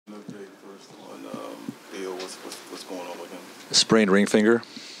What's going on with him? A sprained ring finger,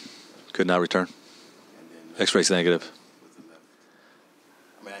 could not return. And then X-ray's negative. with the left.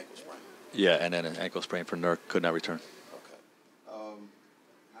 I mean, ankle sprain. Yeah, and then an ankle sprain for Nurk, could not return. Okay. How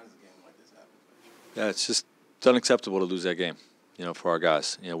does a game like this happen? Yeah, it's unacceptable to lose that game, for our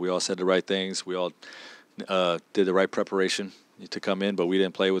guys. We all said the right things. We all did the right preparation to come in, but we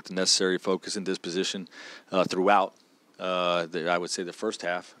didn't play with the necessary focus and disposition throughout, I would say, the first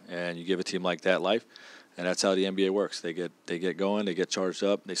half. And you give a team like that life, and that's how the NBA works. They get going, they get charged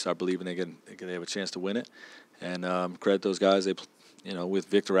up, they start believing they have a chance to win it. And credit those guys. With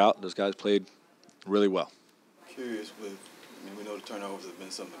Victor out, those guys played really well. Curious we know the turnovers have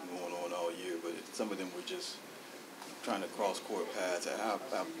been something going on all year, but some of them were just trying to cross court paths. How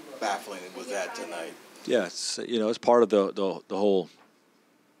baffling was that tonight? Yeah, it's part of the whole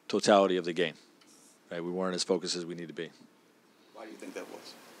totality of the game. Right, we weren't as focused as we need to be. Why do you think that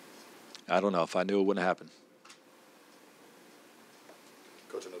was? I don't know. If I knew, it wouldn't happen.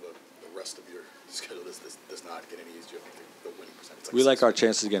 Coach, I know the rest of your schedule does not get any easier. I think the winning percentage. We like our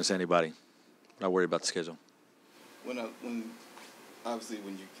chances against anybody. Not worried about the schedule. When obviously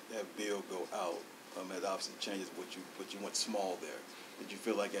when you have Bill go out, it obviously changes what you went small there. Did you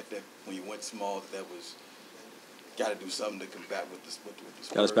feel like at that when you went small that was got to do something to combat with the Spurs?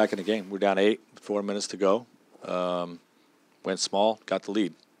 Got us back in the game. We're down 8, 4 minutes to go. Went small, got the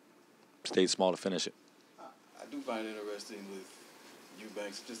lead. Stayed small to finish it. I do find it interesting with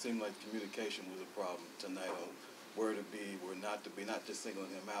Eubanks. It just seemed like communication was a problem tonight on where to be, where not to be, not just singling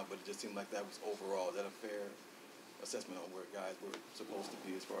him out, but it just seemed like that was overall. Is that a fair assessment on where guys were supposed to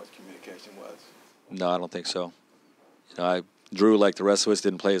be as far as communication was? No, I don't think so. Drew, like the rest of us,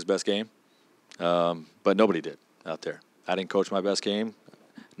 didn't play his best game, but nobody did out there. I didn't coach my best game.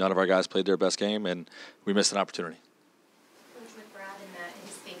 None of our guys played their best game, and we missed an opportunity. Coach, with Brad in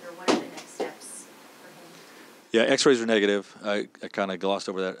his finger, what are the next steps for him? Yeah, X-rays were negative. I kind of glossed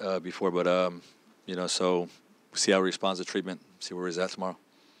over that before, but so we'll see how he responds to treatment. See where he's at tomorrow.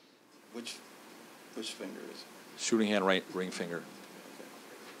 Which finger is it? Shooting hand, right ring finger.